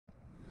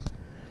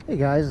Hey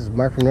guys, this is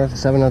Mark from North of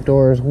 7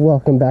 Outdoors.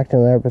 Welcome back to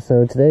another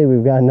episode. Today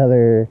we've got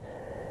another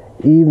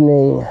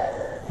evening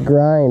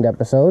grind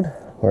episode.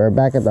 We're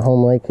back at the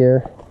home lake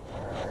here.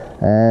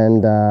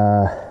 And,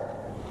 I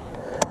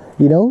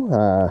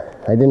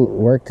didn't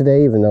work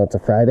today even though it's a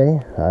Friday.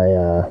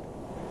 I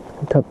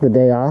took the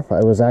day off. I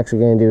was actually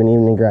going to do an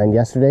evening grind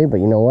yesterday, but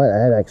you know what?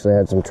 I actually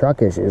had some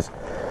truck issues.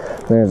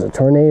 There's a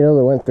tornado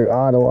that went through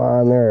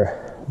Ottawa and there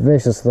are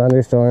vicious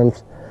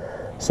thunderstorms.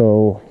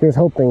 So here's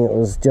hoping it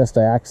was just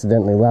I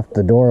accidentally left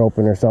the door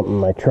open or something in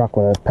my truck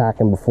when I was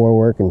packing before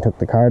work and took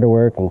the car to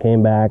work and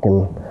came back,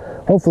 and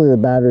hopefully the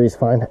battery's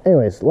fine.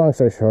 Anyways, long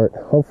story short,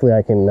 hopefully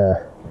I can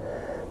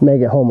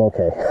make it home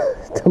okay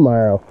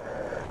tomorrow.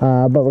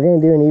 But we're going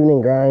to do an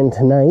evening grind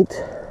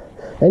tonight,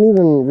 and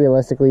even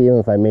realistically, even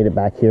if I made it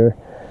back here,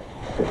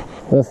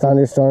 the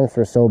thunderstorms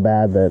were so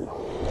bad that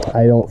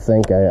I don't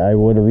think I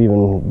would have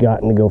even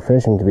gotten to go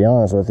fishing, to be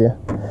honest with you.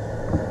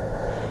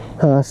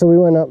 So we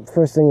went up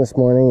first thing this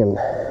morning and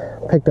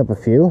picked up a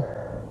few.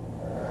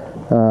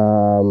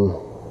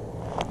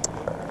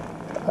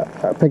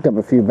 I picked up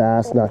a few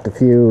bass, knocked a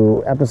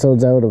few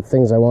episodes out of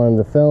things I wanted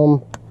to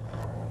film,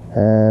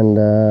 and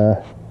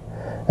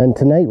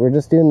tonight we're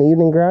just doing the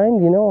evening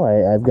grind. You know,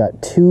 I've got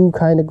two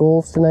kind of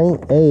goals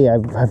tonight. A,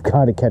 I've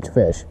got to catch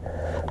fish,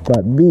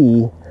 but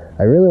B,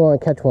 I really want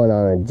to catch one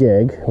on a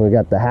jig. We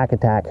got the Hack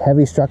Attack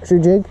heavy structure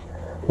jig,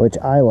 which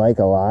I like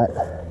a lot,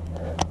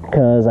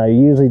 because I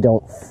usually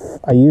don't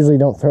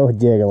throw a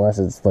jig unless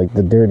it's like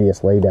the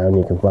dirtiest laydown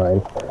you can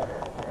find.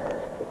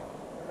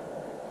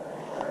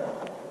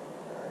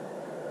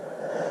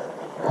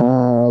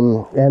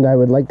 And I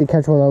would like to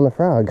catch one on the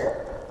frog.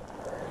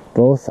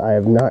 Both I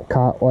have not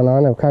caught one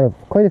on. I've caught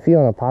quite a few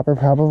on a popper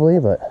probably,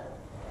 but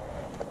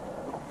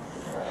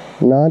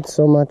not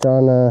so much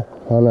on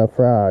a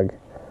frog.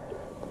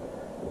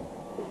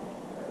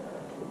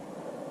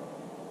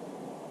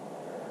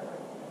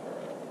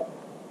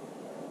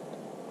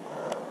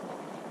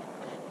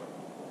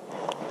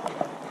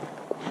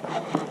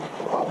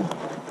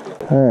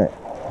 Alright,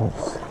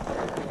 let's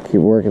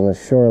keep working the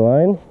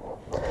shoreline,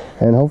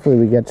 and hopefully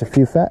we catch a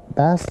few fat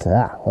bass.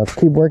 Let's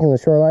keep working the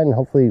shoreline, and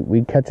hopefully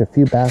we catch a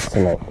few bass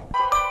tonight.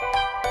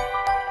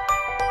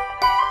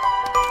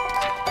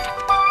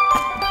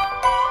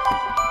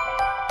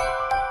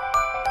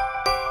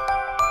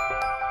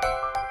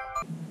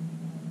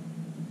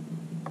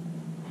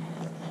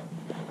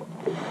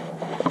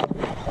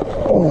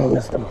 Oh, I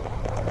missed him.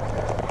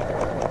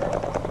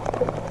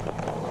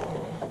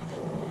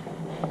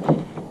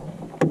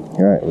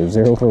 Alright, we're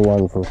 0 for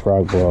 1 for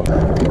frog blow.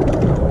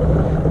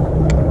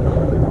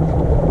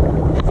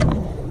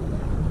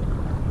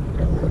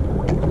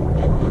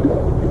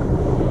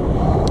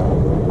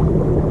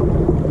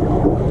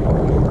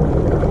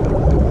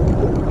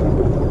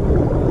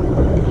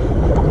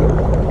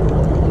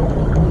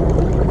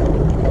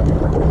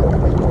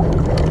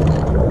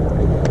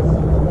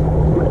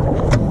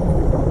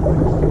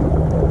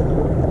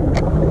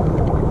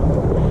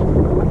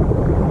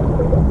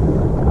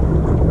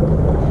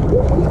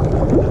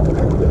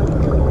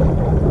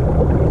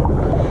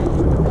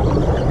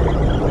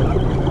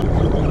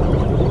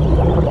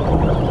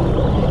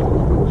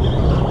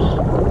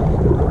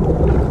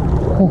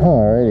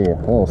 Alrighty, a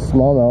little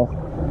smallmouth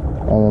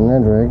on the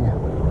Ned rig.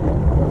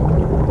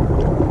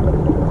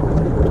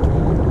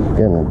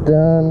 Getting it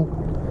done.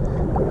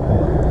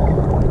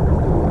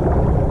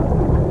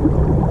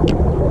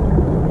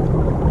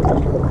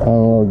 On a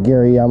little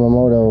Gary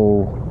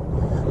Yamamoto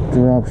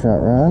drop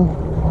shot rod,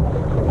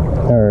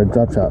 or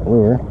drop shot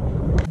lure.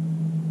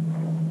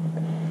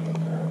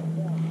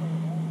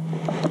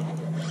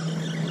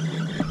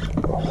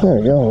 There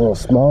we go, a little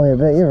smallie, I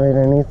bet you, right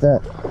underneath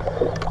that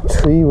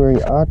tree where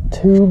he ought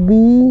to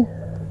be.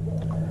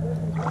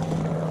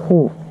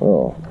 Ooh,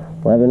 little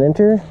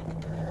 11-incher.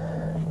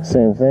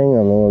 Same thing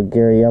on the little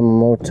Gary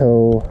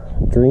Yamamoto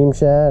Dream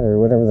Shad, or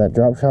whatever that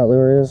drop shot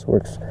lure is.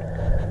 Works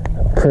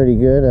pretty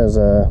good as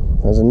a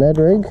Ned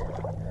rig.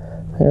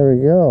 There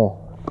we go.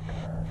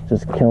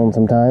 Just killing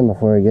some time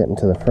before we get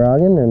into the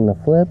frogging and the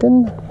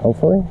flipping,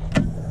 hopefully.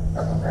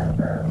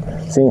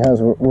 Seeing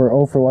as we're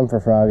 0 for 1 for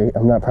frog,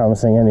 I'm not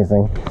promising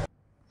anything.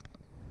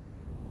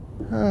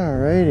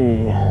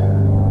 Alrighty,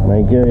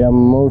 my Gary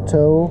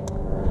Yamamoto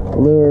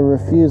lure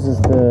refuses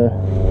to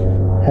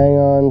hang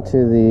on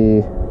to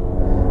the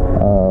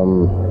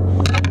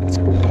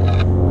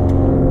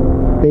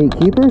bait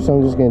keeper, so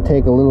I'm just going to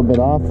take a little bit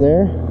off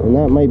there, and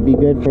that might be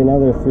good for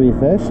another 3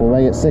 fish. If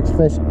I get 6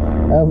 fish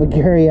out of a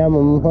Gary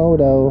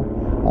Yamamoto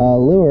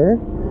lure,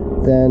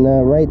 then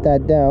write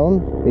that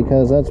down,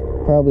 because that's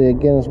probably a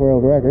Guinness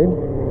World Record.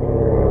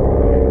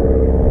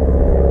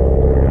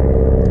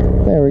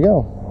 There we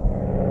go.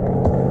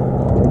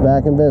 We're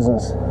back in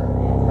business.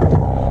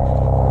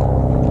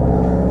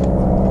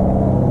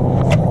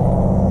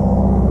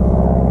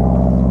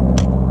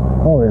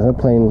 Always, that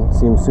plane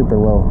seems super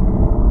low.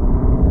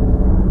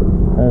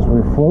 As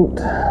we float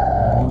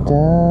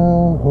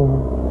down.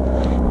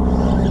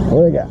 What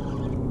do we got?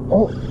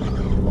 Oh,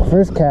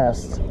 first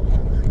cast.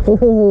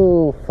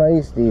 Woohoo!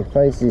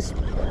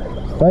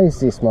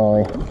 Feisty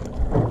smallie.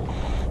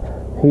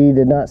 He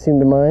did not seem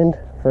to mind.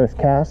 First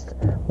cast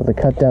with a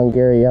cut down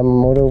Gary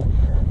Yamamoto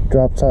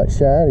drop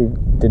shad. He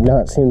did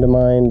not seem to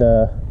mind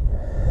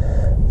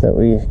that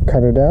we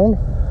cut her down.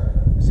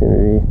 Seemed to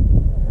be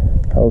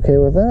okay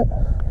with that.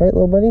 Right,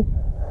 little buddy?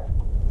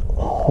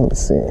 Let's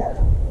see.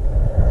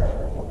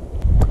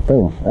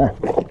 Boom. Ah.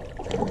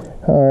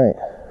 Alright.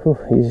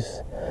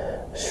 He's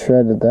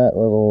shredded that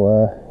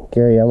little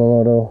Gary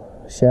Yamamoto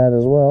shad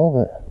as well,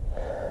 but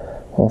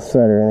we'll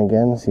thread her in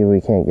again, see if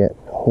we can't get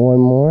one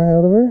more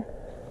out of her.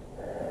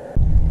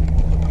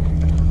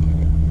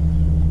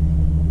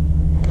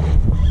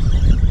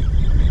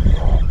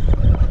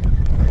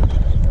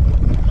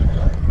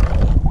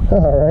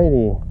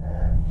 Alrighty,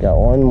 got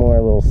one more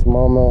little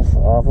smallmouth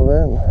off of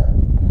it.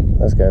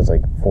 This guy's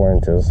like 4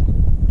 inches.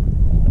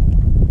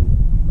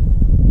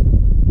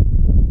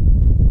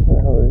 Where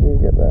the hell did you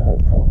get that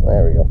hook from?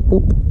 There we go.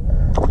 Boop.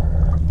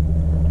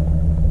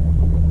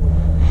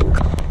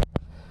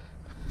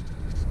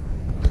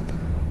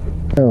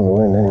 That was the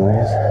wind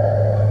anyways.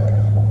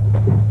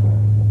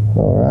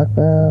 Little rock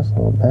bass,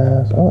 little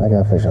bass. Oh, I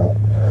got a fish on it.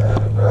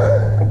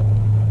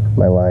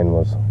 My line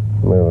was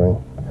moving.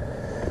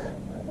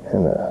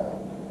 And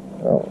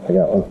oh, I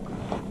got one.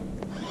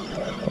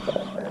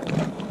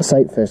 A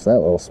sight fish, that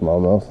little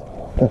smallmouth.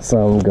 I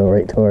saw him go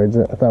right towards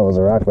it. I thought it was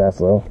a rock bass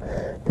though,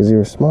 because you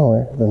were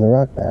smaller than the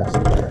rock bass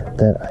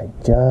that I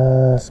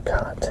just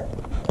caught.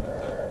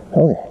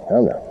 Okay,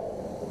 calm down.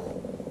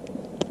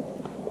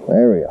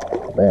 There we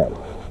go. Bam.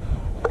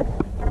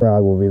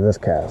 Frog will be this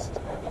cast.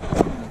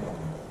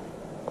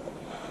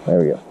 There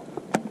we go.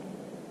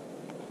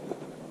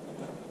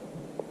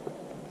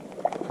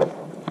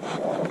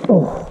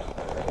 Oh.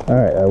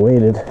 Alright, I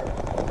waited.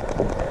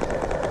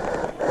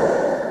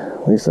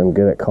 At least I'm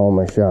good at calling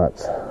my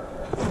shots.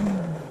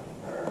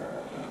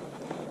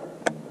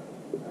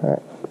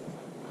 Alright.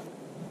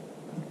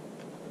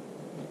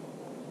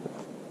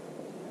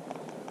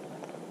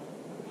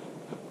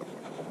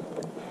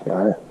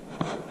 Got it.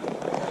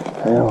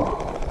 I know.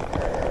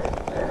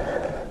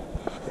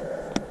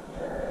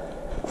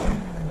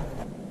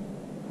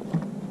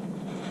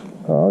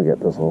 Oh, I'll get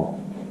this little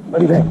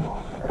buddy back.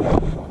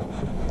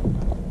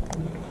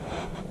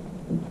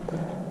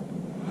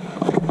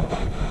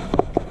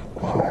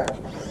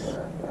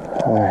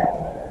 Alright.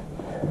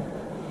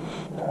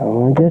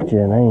 I'm gonna get you,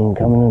 and I ain't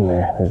coming in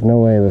there. There's no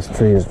way this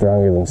tree is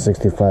stronger than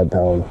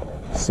 65-pound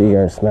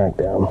Seaguar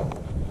Smackdown.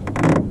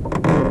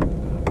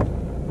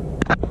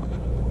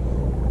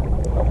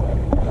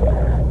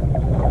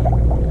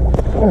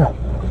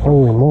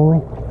 Holy moly.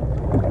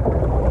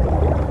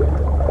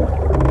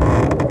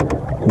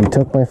 He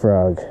took my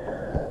frog.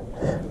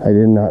 I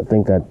did not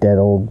think that dead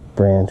old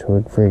branch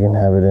would friggin'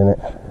 have it in it.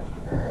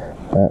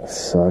 That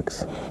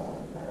sucks.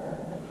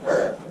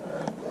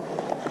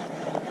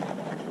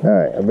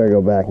 Alright, I better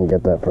go back and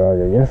get that frog,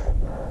 I guess.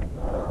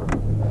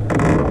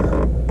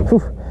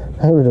 Whew,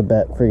 I would have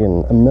bet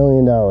friggin' $1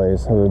 million. I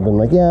would have been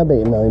like, yeah, I bet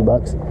you $1 million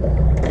bucks.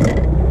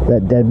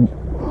 That dead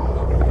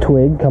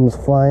twig comes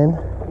flying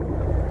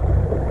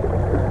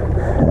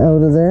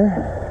out of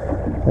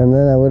there, and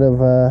then I would have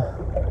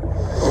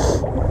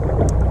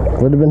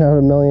been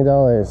out $1 million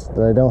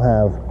that I don't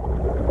have.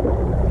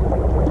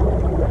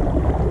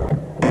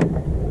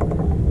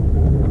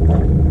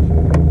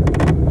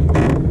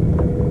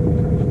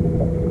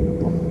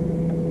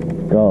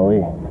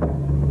 Golly.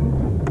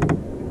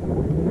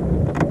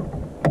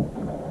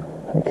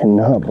 I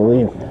cannot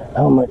believe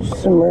how much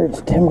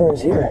submerged timber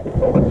is here.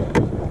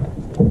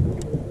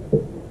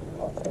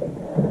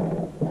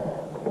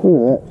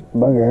 Ooh, that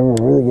bugger ever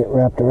really get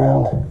wrapped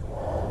around.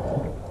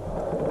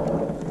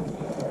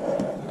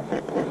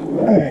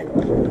 Alright.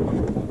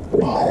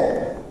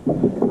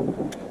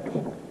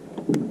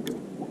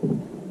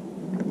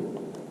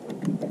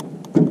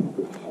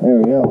 There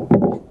we go.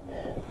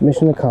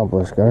 Mission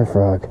accomplished, got a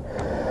frog.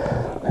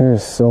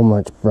 There's so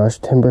much brush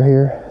timber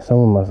here.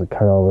 Someone must have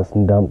cut all this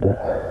and dumped it.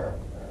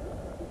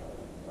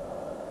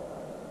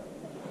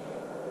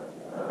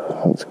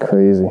 That's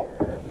crazy.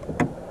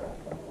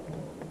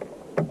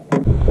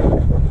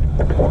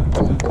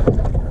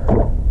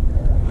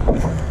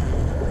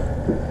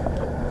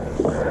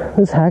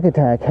 This Hack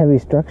Attack heavy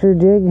structure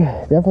jig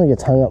definitely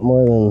gets hung up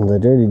more than the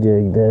dirty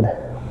jig did.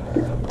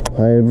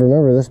 I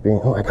remember this being,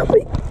 oh, I got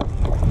bait.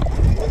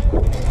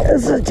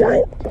 This is a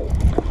giant.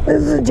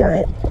 This is a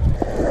giant.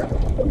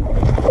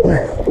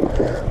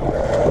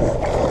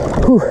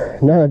 Whew,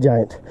 not a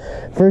giant.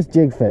 First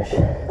jig fish.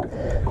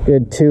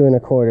 Good 2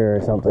 1/4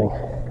 or something.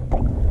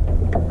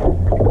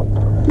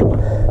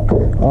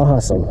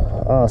 Awesome.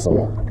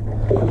 Awesome.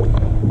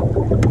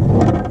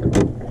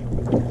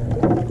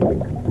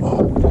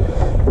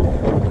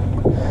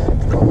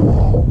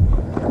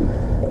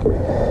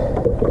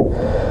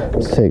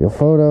 Let's take a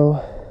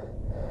photo.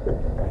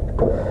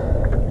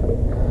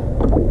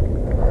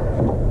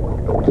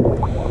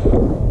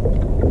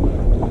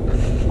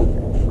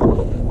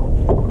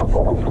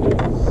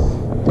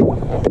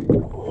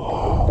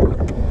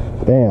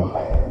 Bam.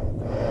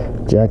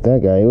 Jack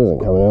that guy, he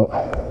wasn't coming out.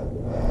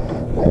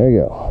 There you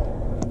go.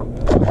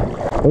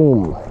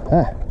 Boom.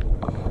 Ah.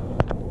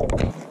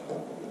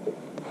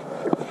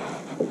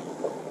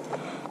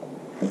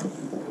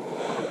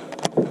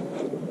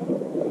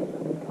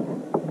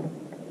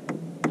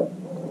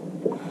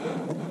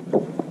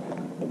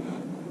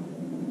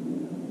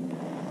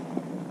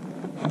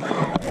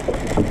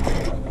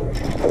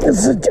 This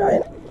is a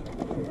giant.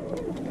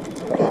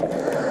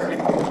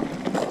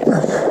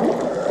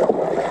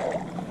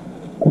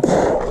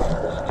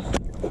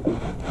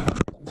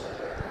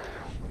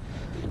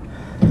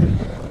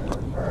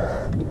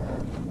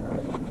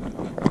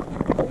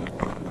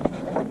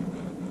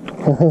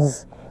 This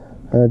is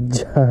a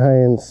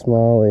giant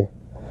smallie.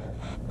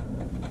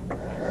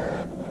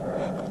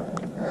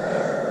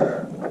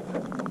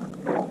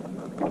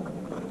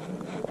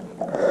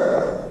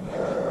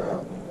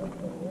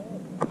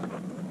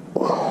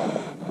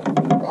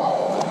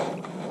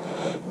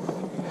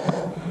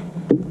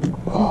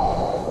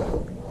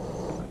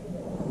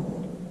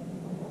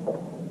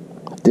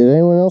 Did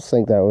anyone else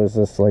think that was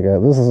just like a,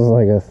 this is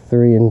like a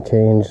 3 and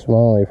change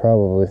smallie,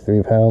 probably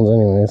 3 pounds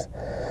anyways.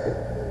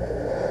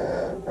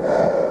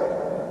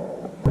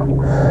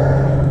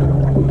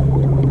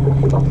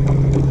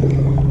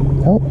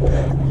 Oh.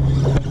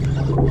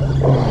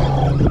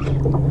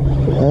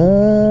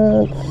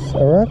 It's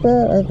a rock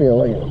bat? I feel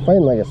like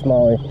fighting like a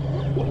smallie.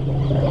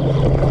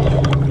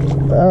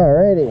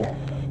 Alrighty.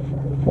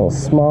 Little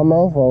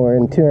smallmouth while we're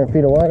in 200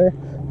 feet of water,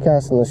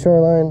 casting the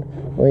shoreline,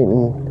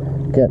 waiting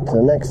to get to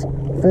the next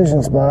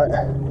fishing spot.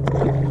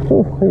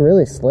 Ooh, we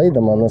really slayed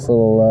them on this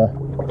little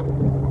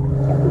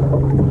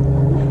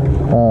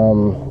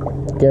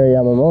Gary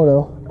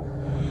Yamamoto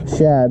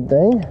shad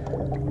thing.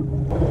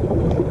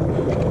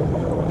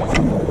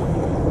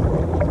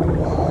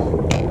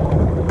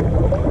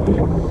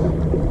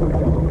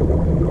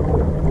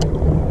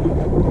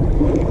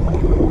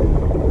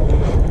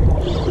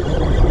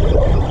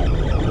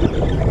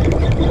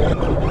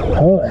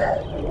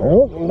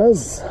 Oh,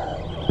 that's,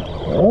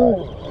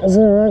 oh, is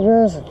it a rock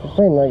bass? It's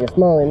fighting like a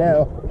smallie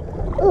now.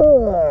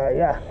 Oh,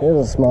 yeah, it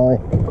is a smallie.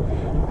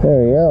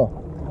 There we go.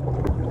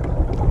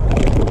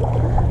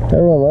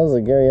 Everyone loves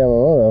the Gary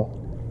Yamamoto.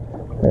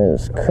 They're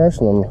just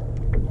crushing them.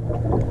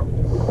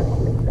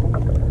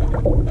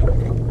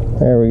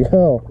 There we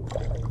go.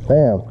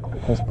 Bam.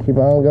 Let's keep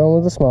on going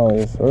with the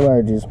smallies or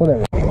largies,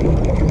 whatever.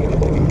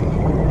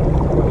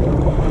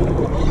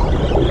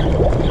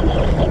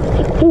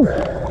 Whew.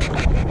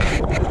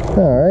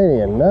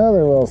 Alrighty,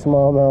 another little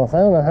smallmouth. I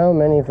don't know how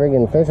many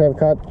friggin' fish I've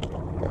caught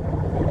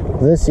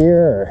this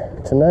year or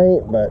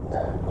tonight, but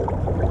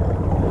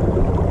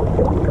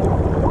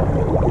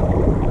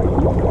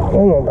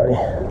come on, buddy.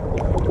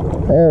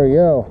 There we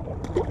go.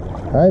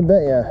 I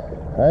bet ya.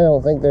 I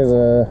don't think there's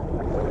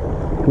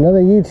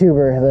another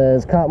YouTuber that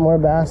has caught more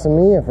bass than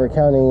me. If we're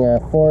counting a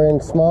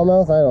 4-inch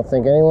smallmouth, I don't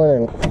think anyone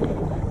in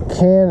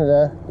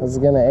Canada is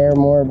gonna air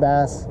more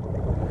bass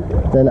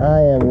than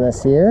I am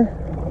this year.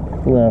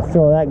 I'm gonna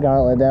throw that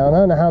gauntlet down. I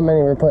don't know how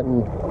many we're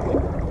putting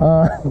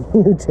on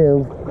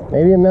YouTube.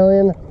 Maybe 1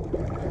 million.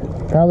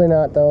 Probably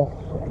not though.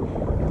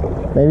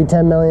 Maybe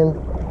 10 million.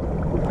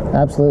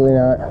 Absolutely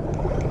not.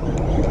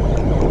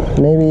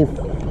 Maybe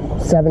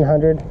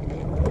 700.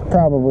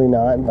 Probably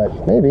not,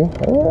 but maybe.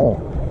 I don't know.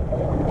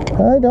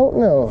 I don't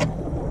know.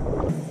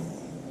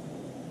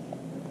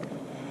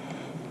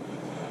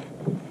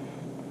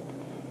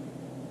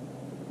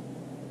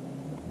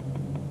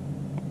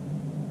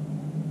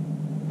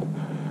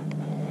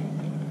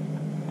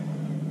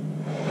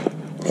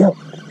 Yep.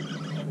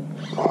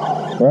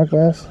 Rock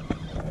bass.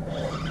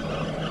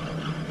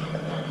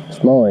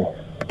 Smallie.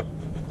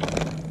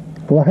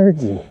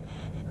 Largie.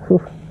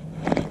 Whew.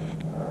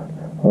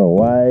 What a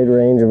wide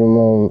range of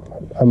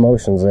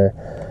emotions there.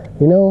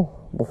 You know,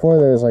 before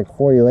there was like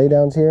 40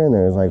 laydowns here and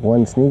there was like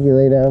 1 sneaky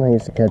laydown. I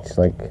used to catch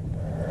like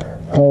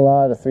a whole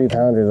lot of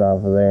 3-pounders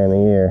off of there in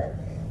a year.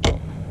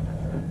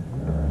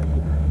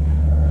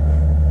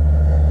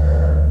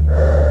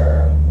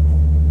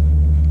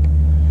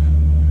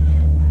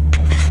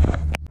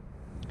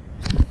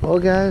 Well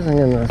guys, I'm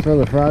gonna throw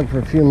the frog for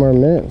a few more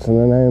minutes and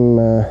then I'm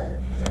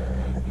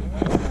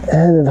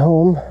headed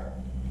home.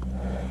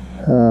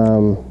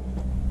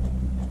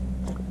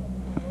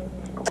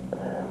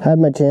 Had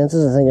my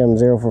chances. I think I'm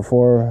 0 for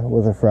 4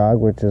 with a frog,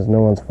 which is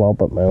no one's fault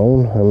but my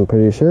own, I'm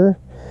pretty sure.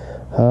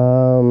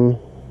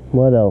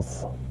 What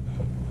else?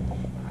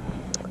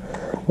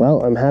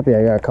 Well, I'm happy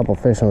I got a couple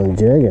fish on the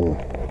jig and,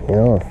 you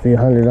know, a few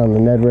hundred on the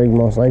Ned rig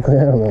most likely.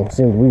 I don't know, it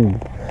seems we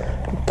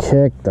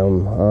kicked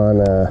them on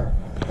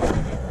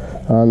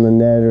the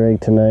Ned rig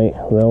tonight.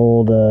 The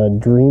old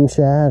Dream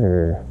Shad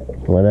or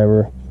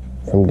whatever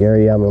from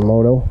Gary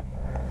Yamamoto.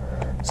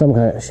 Some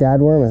kind of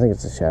shadworm. I think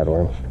it's a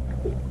shadworm.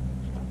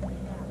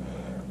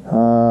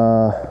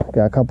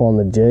 Got a couple on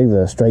the jig.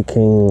 The Strike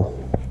King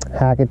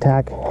Hack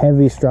Attack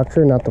heavy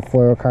structure, not the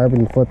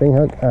fluorocarbon flipping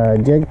hook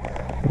jig.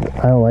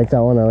 I don't like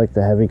that one. I like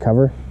the heavy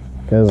cover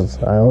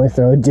because I only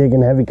throw a jig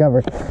in heavy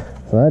cover,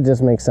 so that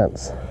just makes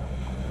sense.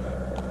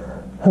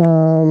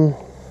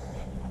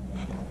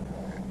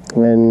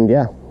 And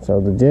yeah, so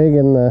the jig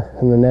and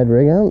the Ned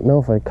rig. I don't know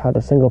if I caught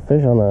a single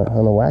fish on a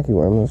wacky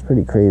worm. That's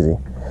pretty crazy.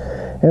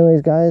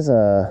 Anyways, guys,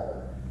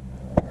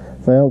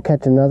 if I don't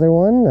catch another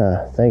one,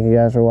 thank you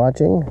guys for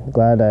watching.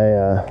 Glad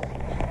I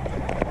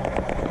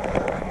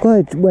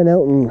went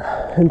out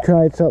and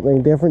tried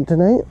something different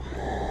tonight.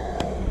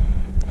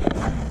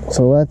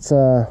 So let's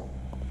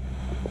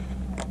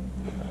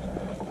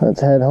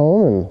head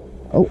home and,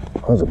 oh,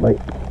 that was a bite.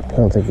 I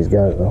don't think he's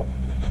got it though.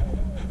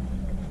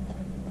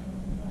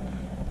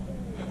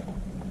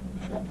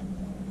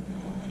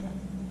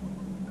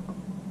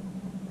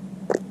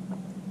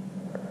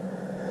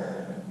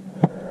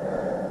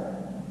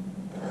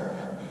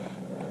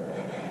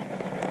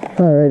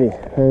 Alrighty,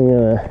 I'm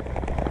gonna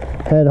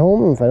head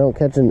home, and if I don't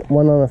catch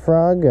one on a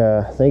frog,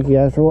 thank you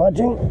guys for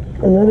watching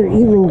another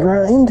evening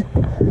grind.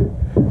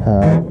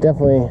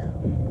 Definitely,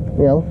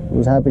 you know,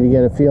 was happy to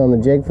get a feel on the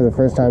jig for the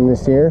first time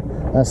this year.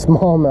 A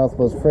smallmouth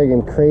was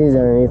friggin' crazy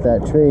underneath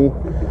that tree.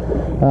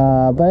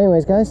 But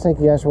anyways, guys, thank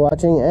you guys for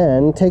watching,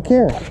 and take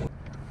care.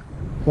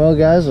 Well,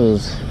 guys, I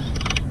was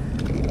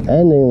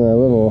ending the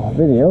little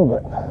video,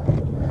 but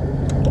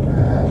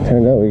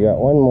turned out we got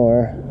one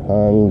more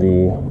on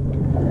the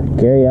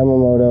Gary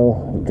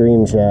Yamamoto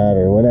Dream Shad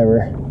or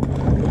whatever.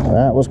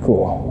 That was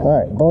cool.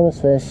 Alright, bonus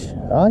fish.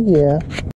 Oh yeah.